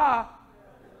blood. Ha ha.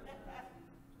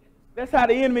 That's how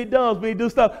the enemy does when he do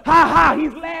stuff. Ha ha,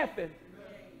 he's laughing.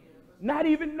 Not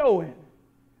even knowing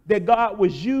that God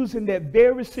was using that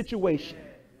very situation.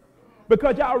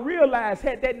 Because y'all realize,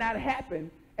 had that not happened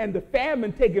and the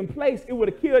famine taking place, it would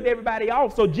have killed everybody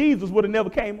off, so Jesus would have never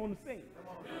came on the scene.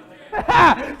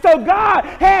 So God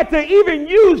had to even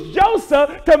use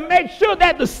Joseph to make sure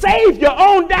that the Savior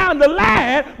on down the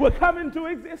line would come into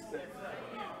existence.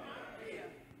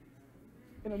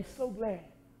 And I'm so glad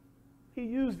he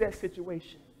used that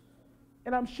situation.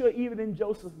 And I'm sure even in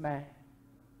Joseph's mind,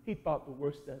 he thought the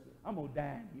worst of it. I'm going to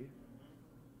die in here.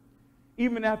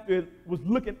 Even after it was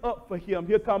looking up for him,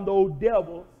 here come the old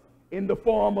devil in the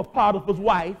form of Potiphar's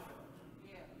wife.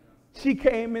 She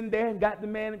came in there and got the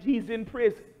man. He's in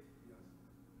prison.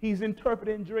 He's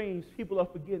interpreting dreams. People are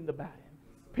forgetting about him.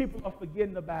 People are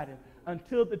forgetting about him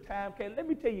until the time came. Let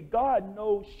me tell you, God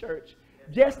knows, church,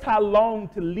 just how long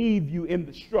to leave you in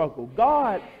the struggle.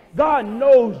 God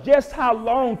knows just how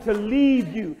long to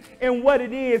leave you in what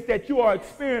it is that you are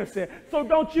experiencing. So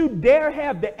don't you dare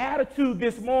have the attitude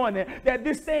this morning that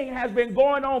this thing has been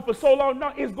going on for so long.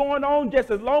 No, it's going on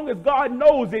just as long as God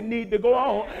knows it needs to go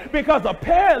on. Because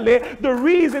apparently the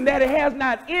reason that it has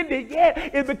not ended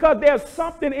yet is because there's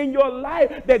something in your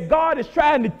life that God is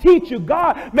trying to teach you.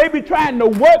 God may be trying to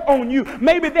work on you.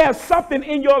 Maybe there's something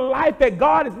in your life that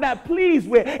God is not pleased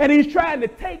with, and he's trying to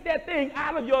take that thing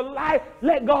out of your life.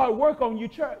 Let God work on you,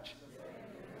 church.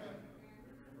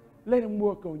 Let him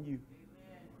work on you.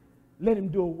 Let him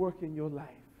do a work in your life.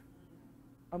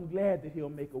 I'm glad that he'll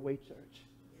make a way, church.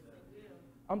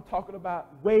 I'm talking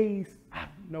about ways out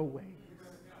of no ways.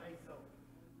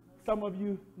 Some of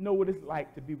you know what it's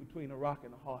like to be between a rock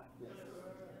and a hard place.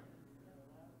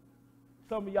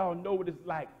 Some of y'all know what it's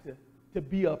like to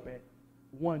be up at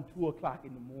 1, 2 o'clock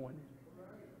in the morning,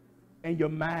 and your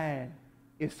mind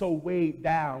is so weighed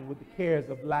down with the cares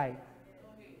of life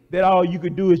that all you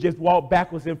could do is just walk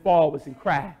backwards and forwards and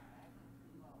cry.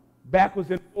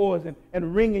 Backwards and forwards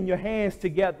and wringing your hands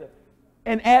together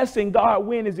and asking God,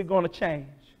 when is it going to change?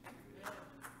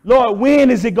 Lord, when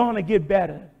is it going to get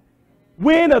better?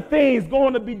 When are things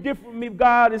going to be different from me?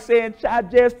 God is saying,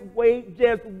 child, just wait,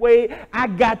 just wait. I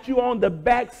got you on the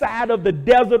backside of the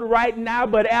desert right now,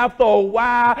 but after a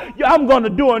while, I'm going to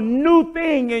do a new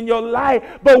thing in your life.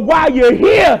 But while you're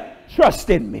here, trust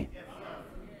in me.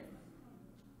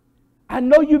 I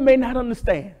know you may not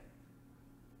understand.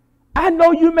 I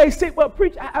know you may say, well,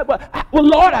 preach, well,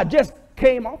 Lord, I just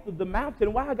came off of the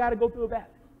mountain. Why I got to go through a valley?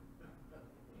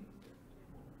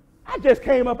 I just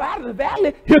came up out of the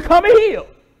valley. Here come a hill.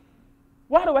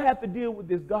 Why do I have to deal with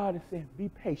this? God is saying, be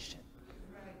patient.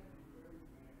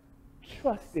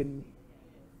 Trust in me.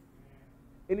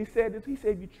 And he said this. He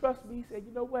said, if you trust me, he said,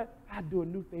 you know what? I'll do a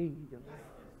new thing in your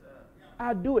life.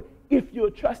 I'll do it if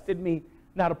you'll trust in me.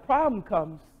 Now, the problem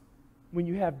comes when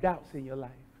you have doubts in your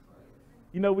life.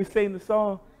 You know, we sing the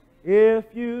song, if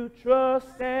you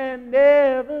trust and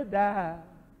never doubt,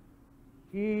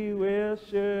 he will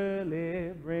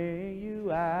surely bring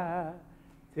you out.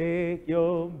 Take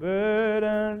your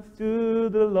burdens to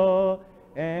the Lord.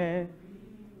 And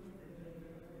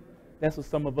that's what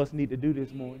some of us need to do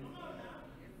this morning.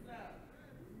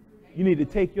 You need to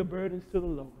take your burdens to the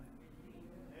Lord.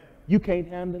 You can't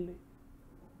handle it.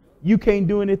 You can't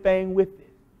do anything with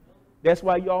it. That's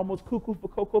why you're almost cuckoo for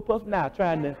Cocoa Puffs now,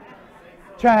 trying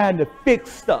to fix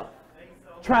stuff,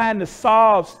 trying to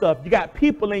solve stuff. You got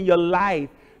people in your life.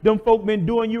 Them folk been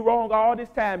doing you wrong all this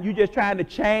time. You just trying to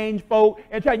change folk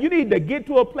and you need to get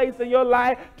to a place in your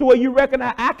life to where you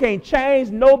recognize I can't change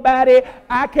nobody.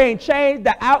 I can't change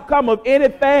the outcome of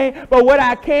anything. But what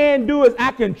I can do is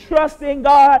I can trust in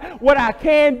God. What I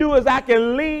can do is I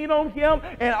can lean on him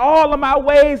in all of my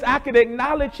ways. I can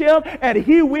acknowledge him and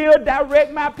he will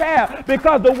direct my path,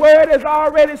 because the word has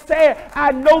already said,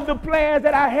 I know the plans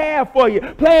that I have for you.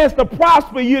 Plans to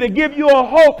prosper you, to give you a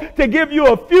hope, to give you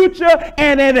a future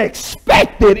and an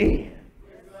expected end.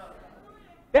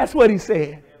 That's what he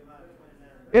said.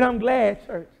 And I'm glad,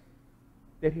 church,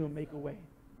 that he'll make a way.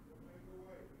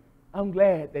 I'm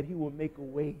glad that he will make a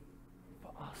way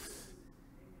for us.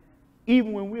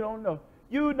 Even when we don't know.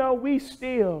 You know, we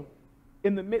still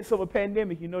in the midst of a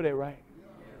pandemic. You know that, right?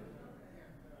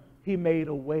 He made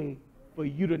a way for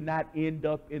you to not end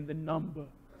up in the number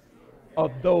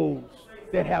of those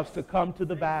that have succumbed to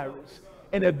the virus.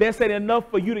 And if that's ain't enough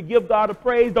for you to give God a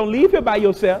praise, don't leave here by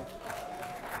yourself.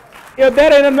 If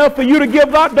that ain't enough for you to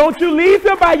give God, don't you leave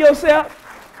here by yourself.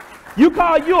 You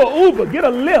call you an Uber, get a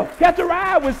Lyft, catch a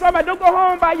ride with somebody. Don't go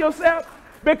home by yourself.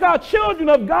 Because children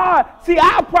of God, see,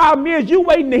 our problem is you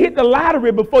waiting to hit the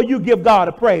lottery before you give God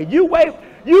a praise. You wait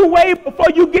before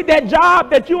you get that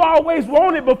job that you always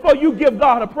wanted before you give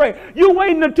God a praise. You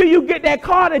waiting until you get that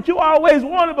car that you always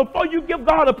wanted before you give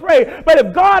God a praise. But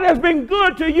if God has been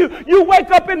good to you, you wake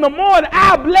up in the morning,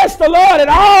 I bless the Lord at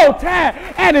all times,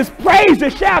 and his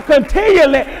praises shall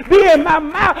continually be in my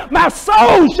mouth. My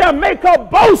soul shall make her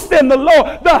boast in the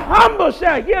Lord. The humble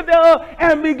shall hear thereof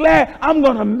and be glad. I'm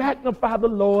going to magnify the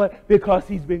Lord because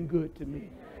he's been good to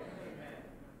me.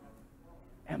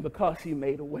 And because he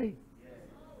made a way.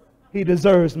 He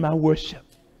deserves my worship.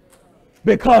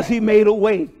 Because he made a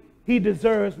way, he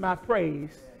deserves my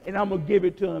praise. And I'm going to give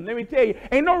it to him. Let me tell you,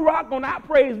 ain't no rock going to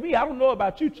outpraise me. I don't know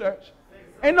about you, church.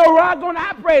 Ain't no rock going to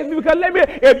outpraise me. Because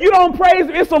if you don't praise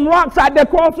me, it's some rocks out there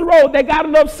across the road. They got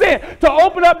enough sense to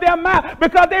open up their mouth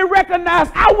because they recognize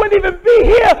I wouldn't even be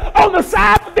here on the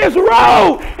side of this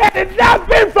road had it not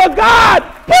been for God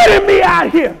putting me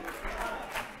out here.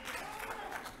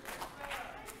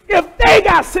 If they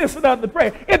got sense enough to pray,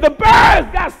 if the birds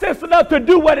got sense enough to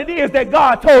do what it is that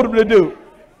God told them to do,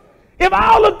 if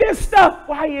all of this stuff,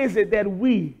 why is it that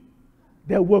we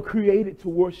that were created to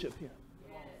worship him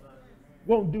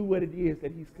won't do what it is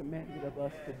that he's commanded of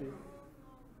us to do?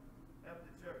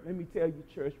 Let me tell you,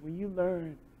 church, when you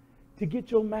learn to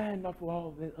get your mind off of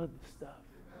all that other stuff,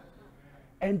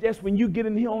 and just when you get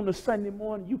in here on a Sunday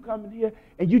morning, you come in here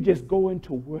and you just go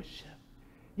into worship.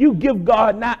 You give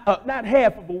God not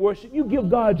half of a worship. You give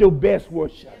God your best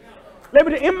worship.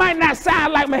 It might not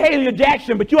sound like Mahalia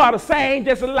Jackson, but you ought to sing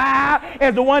just as loud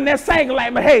as the one that's singing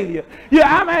like Mahalia.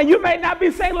 You may not be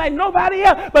singing like nobody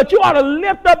else, but you ought to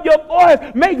lift up your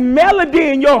voice, make melody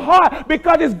in your heart,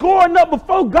 because it's going up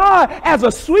before God as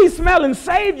a sweet-smelling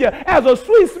Savior, as a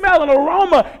sweet-smelling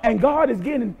aroma, and God is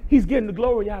he's getting the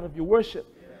glory out of your worship.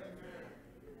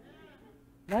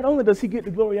 Not only does he get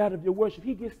the glory out of your worship,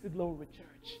 he gets the glory,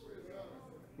 church,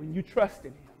 when you trust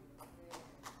in him,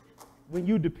 when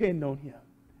you depend on him.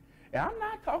 And I'm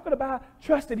not talking about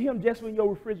trusting him just when your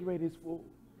refrigerator is full.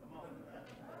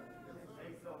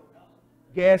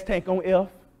 Gas tank on F.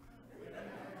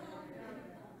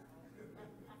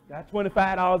 Got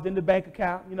 $25 in the bank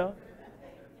account, you know.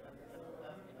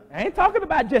 I ain't talking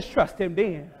about just trust him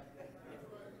then.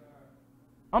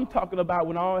 I'm talking about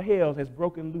when all hell has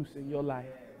broken loose in your life.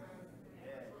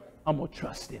 I'm going to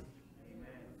trust him.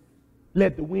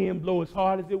 Let the wind blow as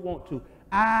hard as it wants to.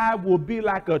 I will be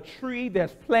like a tree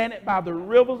that's planted by the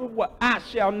rivers of what I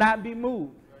shall not be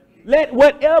moved. Let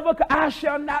whatever I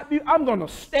shall not be, I'm going to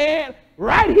stand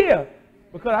right here.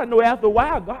 Because I know after a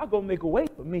while, God's going to make a way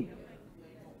for me.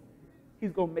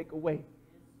 He's going to make a way.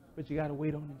 But you got to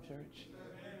wait on him, church.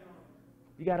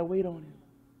 You got to wait on him.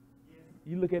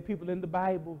 You look at people in the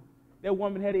Bible. That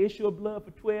woman had an issue of blood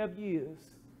for 12 years.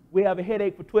 We have a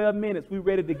headache for 12 minutes. We're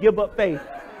ready to give up faith.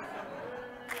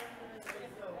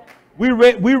 We're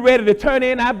ready to turn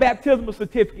in our baptismal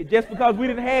certificate just because we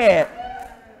didn't have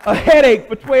a headache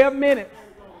for 12 minutes.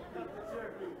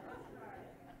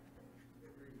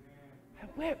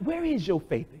 Where is your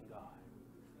faith in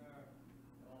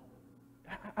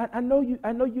God? I know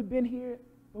you've been here,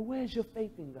 but where's your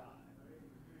faith in God?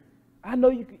 I know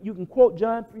you can quote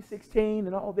John 3:16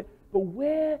 and all that, but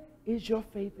where is your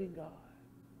faith in God?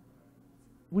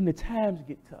 When the times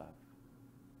get tough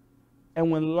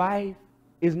and when life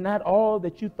is not all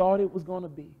that you thought it was going to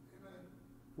be,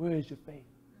 where is your faith?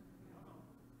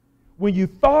 When you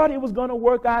thought it was going to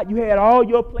work out, you had all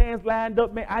your plans lined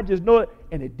up, man, I just know it,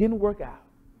 and it didn't work out.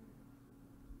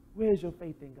 Where's your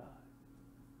faith in God?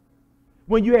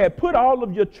 When you had put all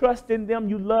of your trust in them,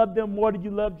 you loved them more than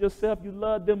you loved yourself, you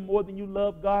loved them more than you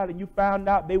loved God, and you found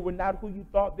out they were not who you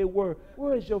thought they were.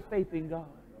 Where is your faith in God?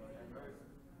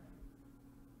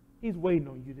 He's waiting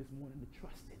on you this morning to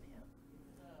trust in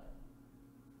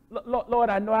Him. Lord,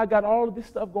 I know I got all of this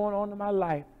stuff going on in my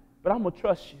life, but I'm going to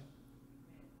trust you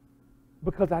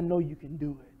because I know you can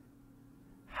do it.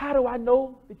 How do I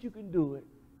know that you can do it?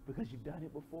 Because you've done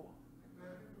it before.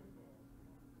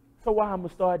 So why I'm going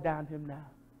to start down Him now?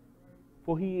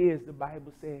 For He is, the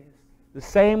Bible says, the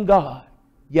same God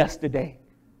yesterday,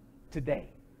 today,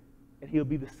 and He'll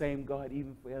be the same God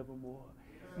even forevermore.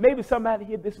 Maybe somebody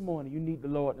here this morning, you need the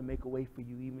Lord to make a way for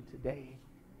you even today.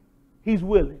 He's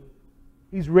willing,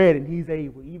 He's ready, and He's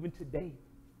able even today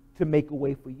to make a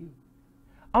way for you.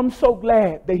 I'm so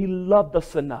glad that He loved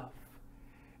us enough,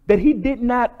 that He did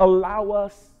not allow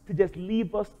us to just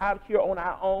leave us out here on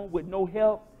our own with no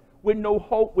help, with no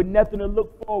hope, with nothing to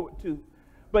look forward to.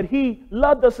 But He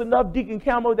loved us enough, Deacon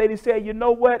Campbell, that He said, you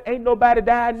know what? Ain't nobody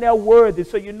down there worthy.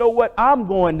 So you know what? I'm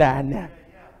going down there.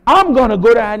 I'm going to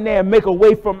go down there and make a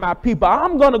way for my people.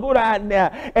 I'm going to go down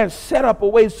there and set up a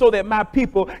way so that my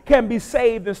people can be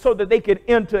saved and so that they can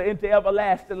enter into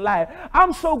everlasting life.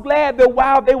 I'm so glad that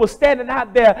while they were standing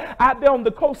out there on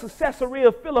the coast of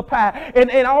Caesarea Philippi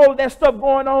and all of that stuff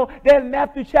going on there in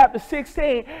Matthew chapter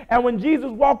 16, and when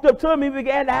Jesus walked up to him, He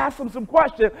began to ask him some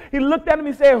questions. He looked at him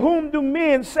and said, whom do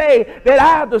men say that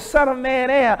I, the Son of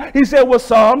Man, am? He said, well,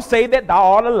 some say that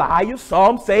thou art Elijah.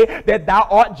 Some say that thou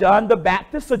art John the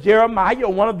Baptist, or Jeremiah,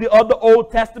 or one of the other Old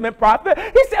Testament prophets.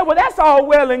 He said, well, that's all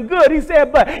well and good. He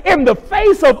said, but in the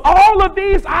face of all of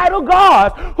these idol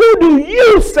gods, who do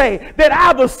you say that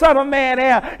I, the Son of Man,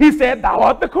 am? He said, thou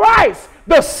art the Christ,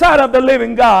 the Son of the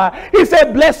living God. He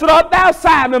said, blessed art thou,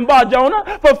 Simon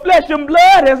Bar-Jonah, for flesh and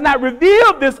blood has not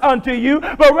revealed this unto you,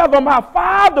 but rather my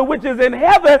Father which is in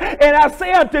heaven. And I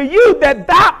say unto you that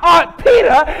thou art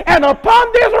Peter, and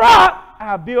upon this rock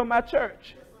I'll build my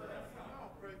church,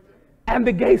 and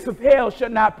the gates of hell shall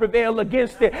not prevail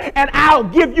against it. And I'll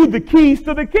give you the keys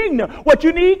to the kingdom. What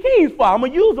you need keys for? I'm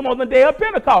going to use them on the day of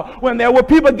Pentecost. When there were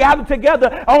people gathered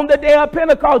together on the day of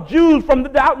Pentecost, Jews from the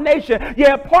devout nation. You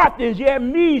had Parthians, you had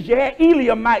Medes, you had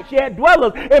Elamites, you had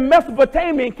dwellers in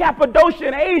Mesopotamia and Cappadocia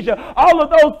and Asia. All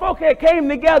of those folk had came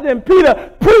together, and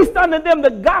Peter preached unto them the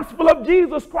gospel of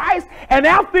Jesus Christ. And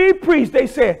after he preached, they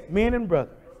said, men and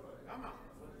brothers,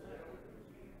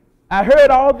 I heard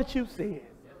all that you said.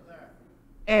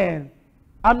 And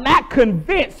I'm not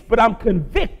convinced, but I'm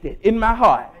convicted in my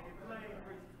heart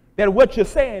that what you're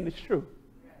saying is true.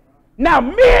 Now,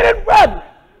 men and brothers,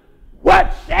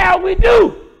 what shall we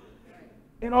do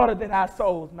in order that our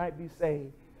souls might be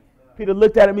saved? Peter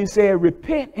looked at him and said,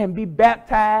 repent and be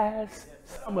baptized,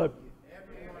 some of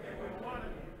you,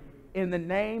 in the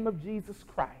name of Jesus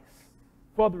Christ,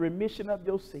 for the remission of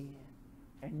your sin,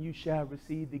 and you shall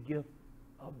receive the gift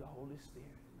of the Holy Spirit.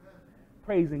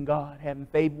 Praising God, having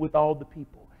favor with all the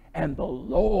people. And the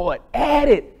Lord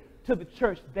added to the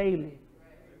church daily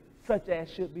such as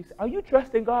should be. Are you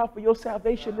trusting God for your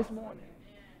salvation this morning?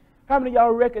 How many of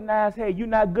y'all recognize, hey, you're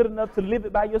not good enough to live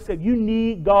it by yourself? You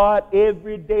need God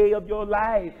every day of your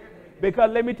life.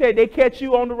 Because let me tell you, they catch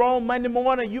you on the wrong Monday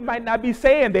morning. You might not be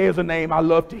saying there's a name I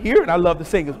love to hear and I love to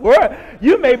sing His word.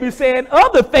 You may be saying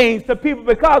other things to people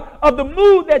because of the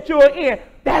mood that you're in.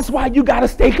 That's why you got to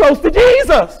stay close to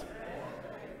Jesus.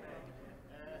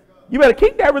 You better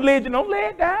keep that religion. Don't lay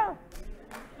it down.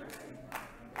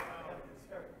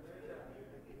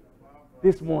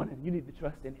 This morning, you need to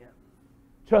trust in Him.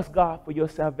 Trust God for your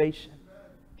salvation.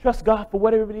 Trust God for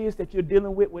whatever it is that you're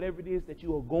dealing with, whatever it is that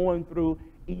you are going through,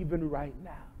 even right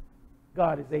now.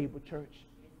 God is able, church.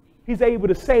 He's able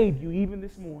to save you even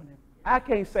this morning. I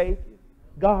can't save you.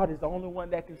 God is the only one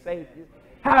that can save you.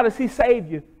 How does He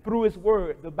save you? Through His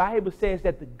word. The Bible says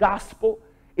that the gospel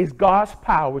is God's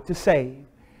power to save.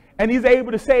 And He's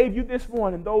able to save you this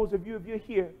morning. Those of you, if you're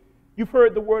here, you've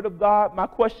heard the word of God. My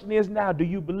question is now, do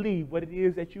you believe what it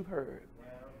is that you've heard?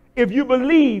 If you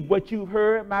believe what you've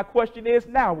heard, my question is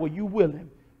now, were you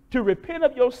willing to repent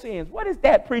of your sins? What is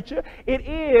that, preacher? It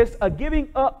is a giving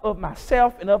up of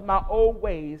myself and of my old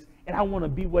ways, and I want to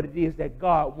be what it is that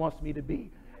God wants me to be.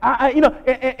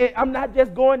 I'm not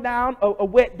just going down a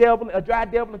wet devil, a dry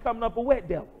devil, and coming up a wet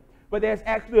devil. but there's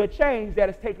actually a change that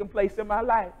has taken place in my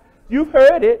life. You've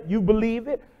heard it. You believe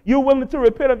it. You're willing to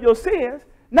repent of your sins.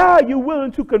 Now you're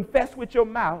willing to confess with your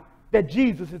mouth that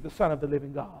Jesus is the Son of the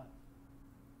living God.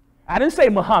 I didn't say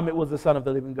Muhammad was the Son of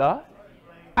the living God.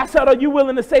 I said, are you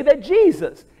willing to say that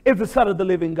Jesus is the Son of the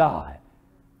living God?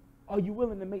 Are you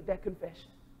willing to make that confession?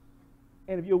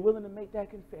 And if you're willing to make that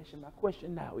confession, my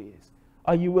question now is,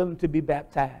 are you willing to be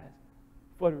baptized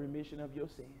for the remission of your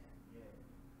sins?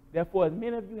 Therefore, as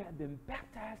many of you have been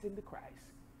baptized into Christ,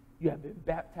 you have been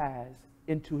baptized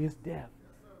into his death.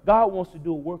 God wants to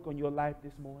do a work on your life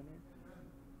this morning.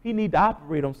 He needs to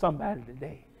operate on somebody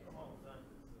today.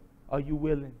 Are you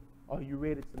willing? Are you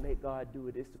ready to let God do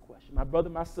it? It's the question. My brother,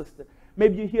 my sister,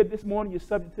 maybe you're here this morning, you're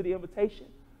subject to the invitation,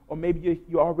 or maybe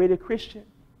you're already a Christian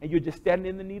and you're just standing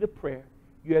in the need of prayer.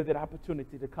 You have that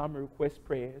opportunity to come and request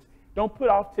prayers. Don't put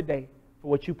off today for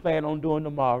what you plan on doing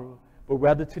tomorrow, but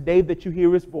rather today that you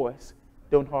hear his voice,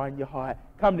 don't harden your heart.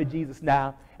 Come to Jesus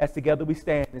now as together we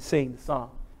stand and sing the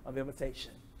song of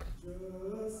invitation.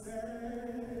 Just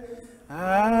as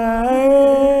I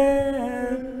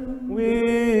am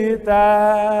without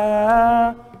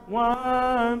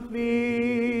one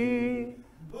plea,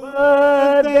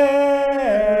 but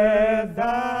that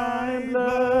thy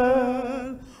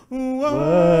blood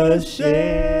was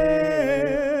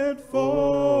shed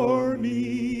for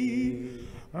me,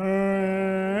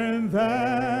 and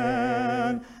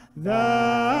that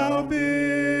thou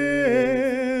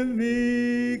bid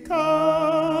me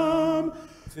come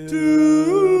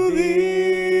to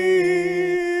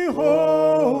thee,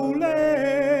 O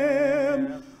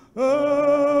Lamb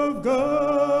of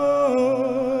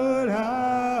God,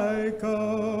 I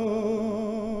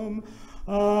come,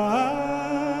 I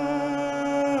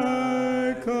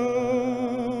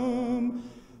come,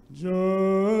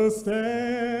 just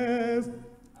as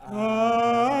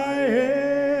I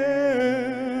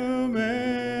am,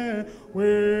 and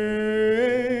waiting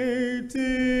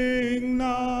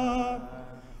not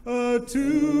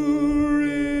to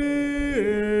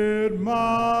rid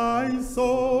my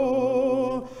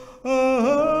soul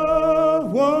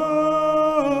of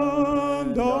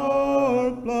one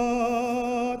dark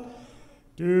blot,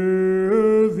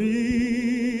 to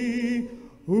thee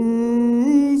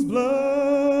whose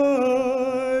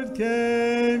blood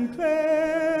can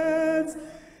cleanse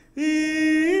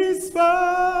each spot,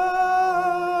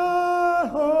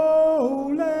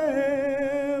 O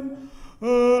Lamb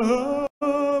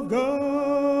of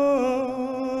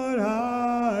God,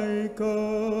 I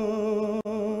come.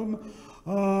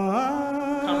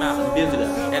 Come out and visit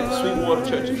us at the Sweetwater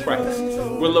Church of Christ.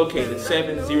 We're located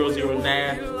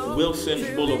 7009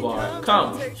 Wilson Boulevard.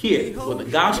 Come here where the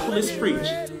gospel is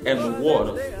preached and the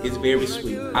water is very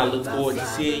sweet. I look forward to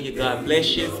seeing you. God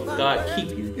bless you. God keep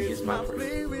you is my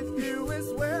prayer.